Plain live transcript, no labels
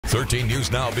13 News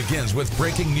Now begins with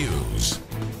breaking news.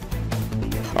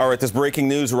 All right, this breaking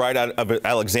news right out of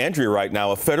Alexandria right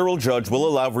now. A federal judge will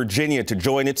allow Virginia to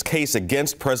join its case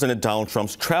against President Donald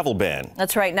Trump's travel ban.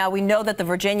 That's right. Now, we know that the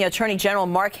Virginia Attorney General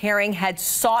Mark Herring had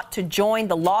sought to join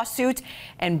the lawsuit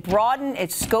and broaden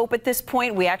its scope at this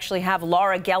point. We actually have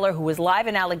Laura Geller, who is live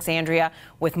in Alexandria,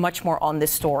 with much more on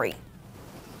this story.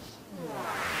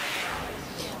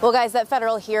 Well, guys, that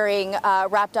federal hearing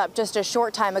wrapped up just a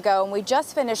short time ago, and we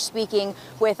just finished speaking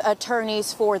with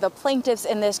attorneys for the plaintiffs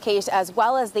in this case, as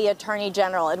well as the Attorney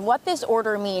General. And what this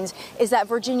order means is that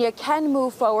Virginia can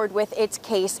move forward with its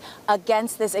case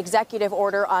against this executive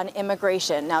order on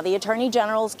immigration. Now, the Attorney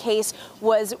General's case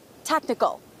was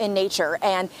technical in nature,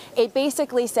 and it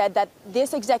basically said that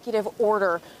this executive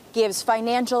order gives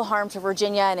financial harm to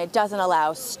Virginia, and it doesn't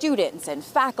allow students and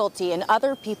faculty and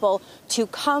other people to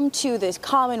come to this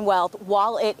Commonwealth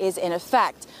while it is in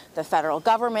effect. The federal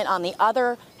government, on the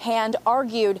other hand,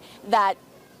 argued that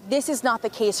this is not the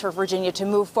case for Virginia to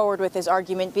move forward with this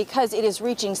argument because it is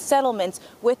reaching settlements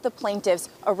with the plaintiffs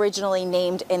originally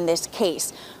named in this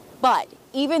case. But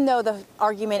even though the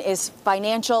argument is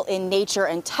financial in nature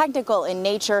and technical in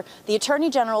nature, the Attorney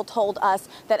General told us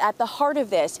that at the heart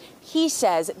of this, he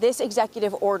says this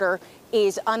executive order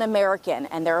is un-American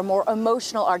and there are more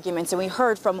emotional arguments. And we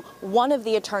heard from one of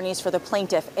the attorneys for the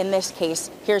plaintiff in this case.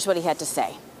 Here's what he had to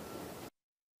say.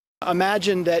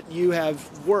 Imagine that you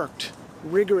have worked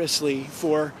rigorously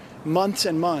for months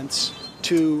and months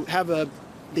to have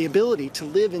the ability to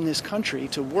live in this country,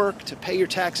 to work, to pay your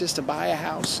taxes, to buy a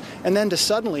house, and then to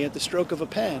suddenly, at the stroke of a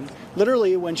pen,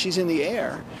 literally when she's in the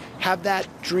air, have that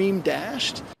dream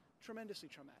dashed. Tremendously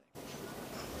traumatic.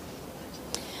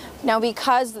 Now,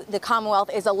 because the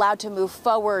Commonwealth is allowed to move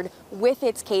forward with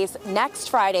its case next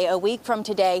Friday, a week from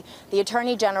today, the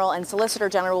Attorney General and Solicitor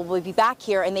General will be back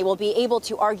here and they will be able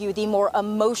to argue the more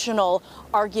emotional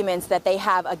arguments that they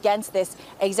have against this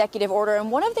executive order.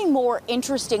 And one of the more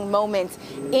interesting moments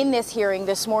in this hearing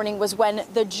this morning was when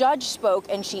the judge spoke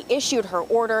and she issued her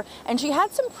order, and she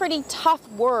had some pretty tough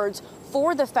words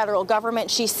for the federal government.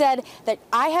 She said that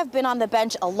I have been on the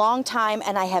bench a long time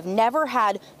and I have never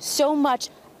had so much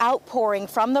outpouring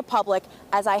from the public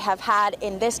as I have had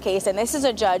in this case. And this is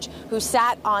a judge who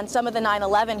sat on some of the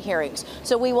 9/11 hearings.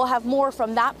 So we will have more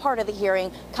from that part of the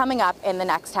hearing coming up in the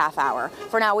next half hour.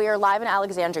 For now, we are live in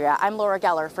Alexandria. I'm Laura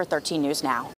Geller for 13 News Now.